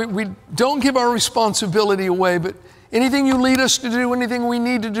 God, we don't give our responsibility away, but anything you lead us to do, anything we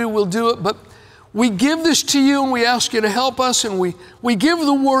need to do, we'll do it, but we give this to you and we ask you to help us, and we give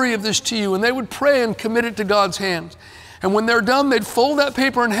the worry of this to you. And they would pray and commit it to God's hands. And when they're done, they'd fold that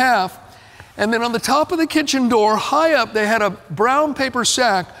paper in half, and then on the top of the kitchen door, high up, they had a brown paper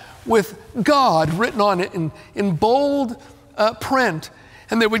sack with God written on it in bold print.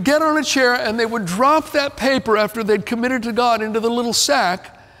 And they would get on a chair and they would drop that paper after they'd committed to God into the little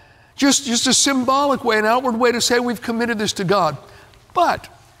sack, just a symbolic way, an outward way to say we've committed this to God. But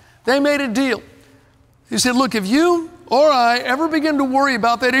they made a deal. He said, look, if you or I ever begin to worry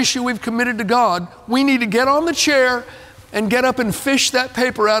about that issue we've committed to God, we need to get on the chair and get up and fish that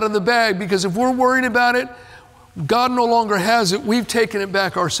paper out of the bag, because if we're worried about it, God no longer has it. We've taken it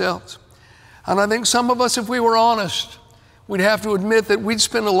back ourselves. And I think some of us, if we were honest, we'd have to admit that we'd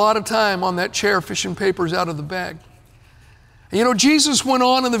spend a lot of time on that chair fishing papers out of the bag. And you know, Jesus went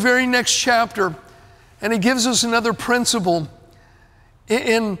on in the very next chapter, and He gives us another principle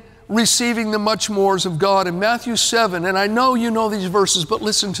in receiving the much mores of God. In Matthew 7, and I know you know these verses, but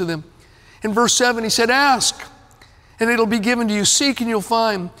listen to them. In verse 7, He said, ask, and it'll be given to you. Seek, and you'll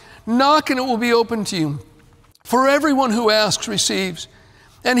find. Knock, and it will be opened to you. For everyone who asks receives,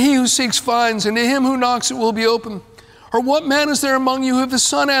 and he who seeks finds, and to him who knocks it will be opened. Or what man is there among you, if the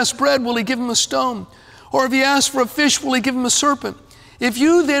son asks bread, will he give him a stone? Or if he asks for a fish, will he give him a serpent? If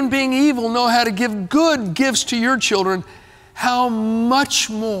you then, being evil, know how to give good gifts to your children, how much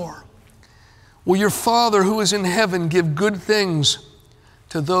more will your Father who is in heaven give good things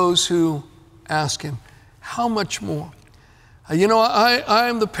to those who ask Him? How much more? You know, I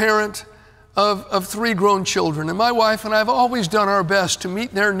am the parent of 3 grown children, and my wife and I have always done our best to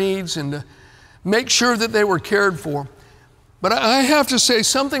meet their needs and to make sure that they were cared for. But I have to say,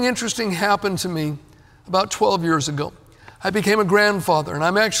 something interesting happened to me about 12 years ago. I became a grandfather, and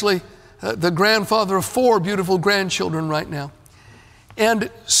I'm actually the grandfather of 4 beautiful grandchildren right now.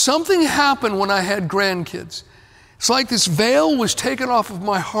 And something happened when I had grandkids. It's like this veil was taken off of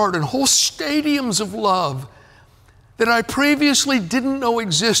my heart, and whole stadiums of love that I previously didn't know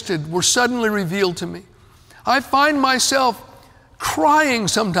existed were suddenly revealed to me. I find myself crying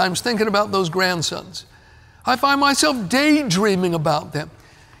sometimes thinking about those grandsons. I find myself daydreaming about them.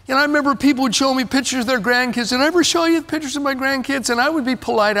 You know, I remember people would show me pictures of their grandkids. Did I ever show you pictures of my grandkids? And I would be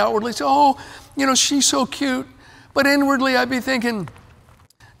polite outwardly, say, oh, you know, she's so cute. But inwardly I'd be thinking,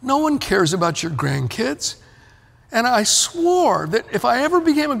 no one cares about your grandkids. And I swore that if I ever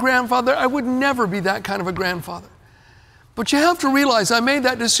became a grandfather, I would never be that kind of a grandfather. But you have to realize I made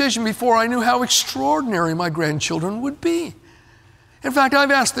that decision before I knew how extraordinary my grandchildren would be. In fact,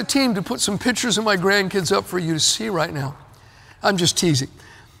 I've asked the team to put some pictures of my grandkids up for you to see right now. I'm just teasing.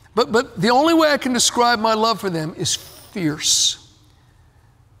 But the only way I can describe my love for them is fierce.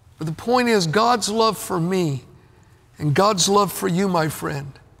 But the point is, God's love for me and God's love for you, my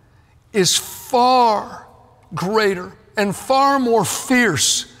friend, is far greater and far more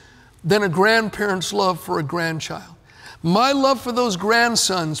fierce than a grandparent's love for a grandchild. My love for those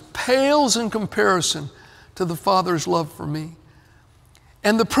grandsons pales in comparison to the Father's love for me.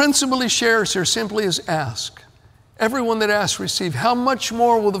 And the principle he shares here simply is ask. Everyone that asks, receive. How much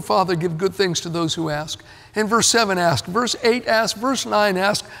more will the Father give good things to those who ask? In verse 7, ask. Verse 8, ask. Verse 9,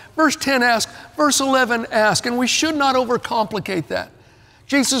 ask. Verse 10, ask. Verse 11, ask. And we should not overcomplicate that.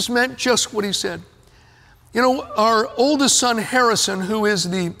 Jesus meant just what he said. You know, our oldest son, Harrison, who is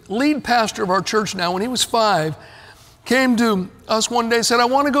the lead pastor of our church now, when he was 5, came to us one day and said, I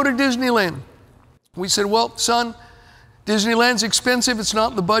want to go to Disneyland. We said, well, son, Disneyland's expensive. It's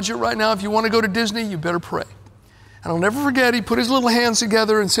not in the budget right now. If you want to go to Disney, you better pray. And I'll never forget, he put his little hands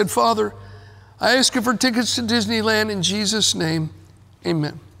together and said, Father, I ask you for tickets to Disneyland in Jesus' name,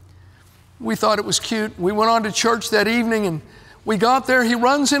 amen. We thought it was cute. We went on to church that evening, and we got there. He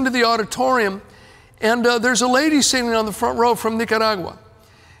runs into the auditorium, and there's a lady sitting on the front row from Nicaragua.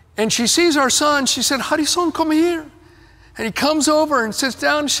 And she sees our son. She said, Harrison, come here. And he comes over and sits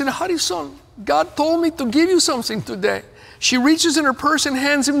down and she said, Harrison, God told me to give you something today. She reaches in her purse and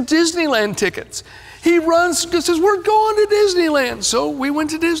hands him Disneyland tickets. He runs and says, we're going to Disneyland. So we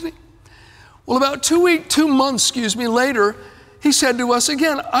went to Disney. Well, about 2 months later, he said to us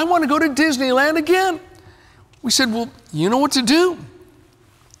again, I want to go to Disneyland again. We said, well, you know what to do.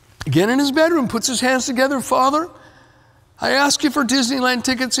 Again in his bedroom, puts his hands together, Father, I ask you for Disneyland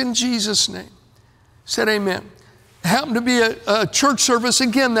tickets in Jesus' name. Said amen. It happened to be a church service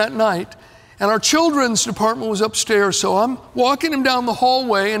again that night. And our children's department was upstairs, so I'm walking him down the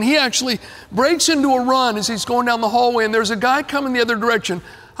hallway, and he actually breaks into a run as he's going down the hallway, and there's a guy coming the other direction.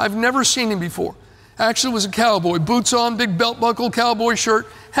 I've never seen him before. Actually was a cowboy, boots on, big belt buckle, cowboy shirt,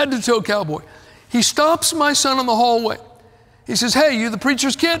 head to toe cowboy. He stops my son in the hallway. He says, hey, you the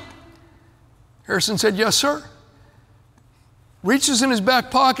preacher's kid? Harrison said, yes, sir. Reaches in his back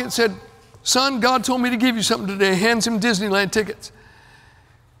pocket and said, son, God told me to give you something today. Hands him Disneyland tickets.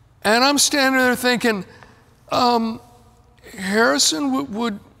 And I'm standing there thinking, Harrison,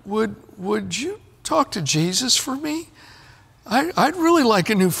 would you talk to Jesus for me? I'd really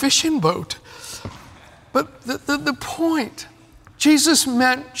like a new fishing boat. But the point, Jesus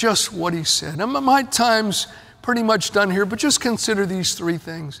meant just what he said. Now, my time's pretty much done here, but just consider these 3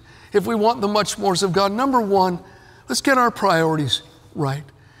 things. If we want the much mores of God, number 1, let's get our priorities right.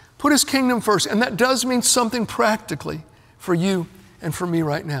 Put his kingdom first, and that does mean something practically for you and for me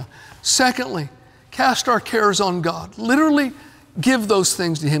right now. Secondly, cast our cares on God. Literally give those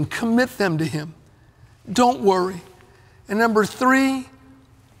things to him. Commit them to him. Don't worry. And number 3,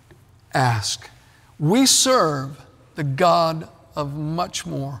 ask. We serve the God of much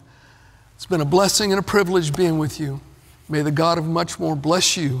more. It's been a blessing and a privilege being with you. May the God of much more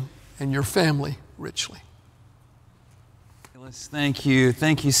bless you and your family richly. Thank you.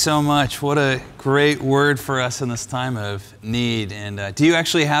 Thank you so much. What a great word for us in this time of need. And do you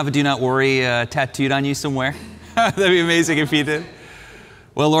actually have a do not worry tattooed on you somewhere? That'd be amazing if you did.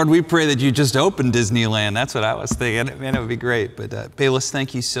 Well, Lord, we pray that you just opened Disneyland. That's what I was thinking. Man, it would be great. But Bayless,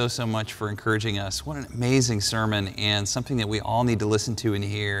 thank you so much for encouraging us. What an amazing sermon, and something that we all need to listen to and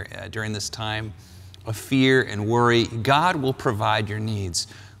hear during this time of fear and worry. God will provide your needs.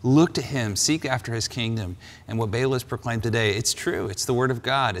 Look to him, seek after his kingdom. And what Bayless proclaimed today, it's true. It's the word of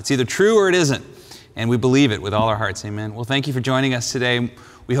God. It's either true or it isn't. And we believe it with all our hearts. Amen. Well, thank you for joining us today.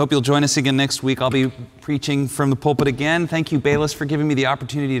 We hope you'll join us again next week. I'll be preaching from the pulpit again. Thank you, Bayless, for giving me the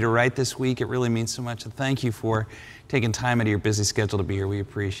opportunity to write this week. It really means so much. And thank you for taking time out of your busy schedule to be here. We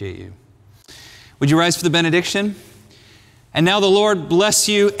appreciate you. Would you rise for the benediction? And now the Lord bless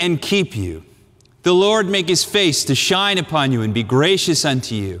you and keep you. The Lord make his face to shine upon you and be gracious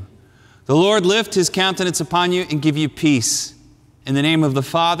unto you. The Lord lift his countenance upon you and give you peace. In the name of the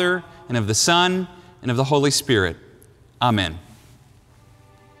Father, and of the Son, and of the Holy Spirit. Amen.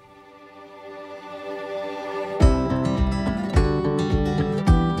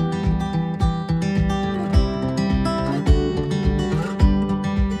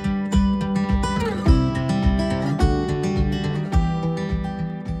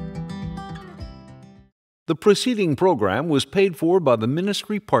 The preceding program was paid for by the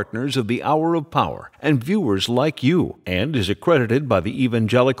ministry partners of the Hour of Power and viewers like you, and is accredited by the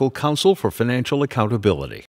Evangelical Council for Financial Accountability.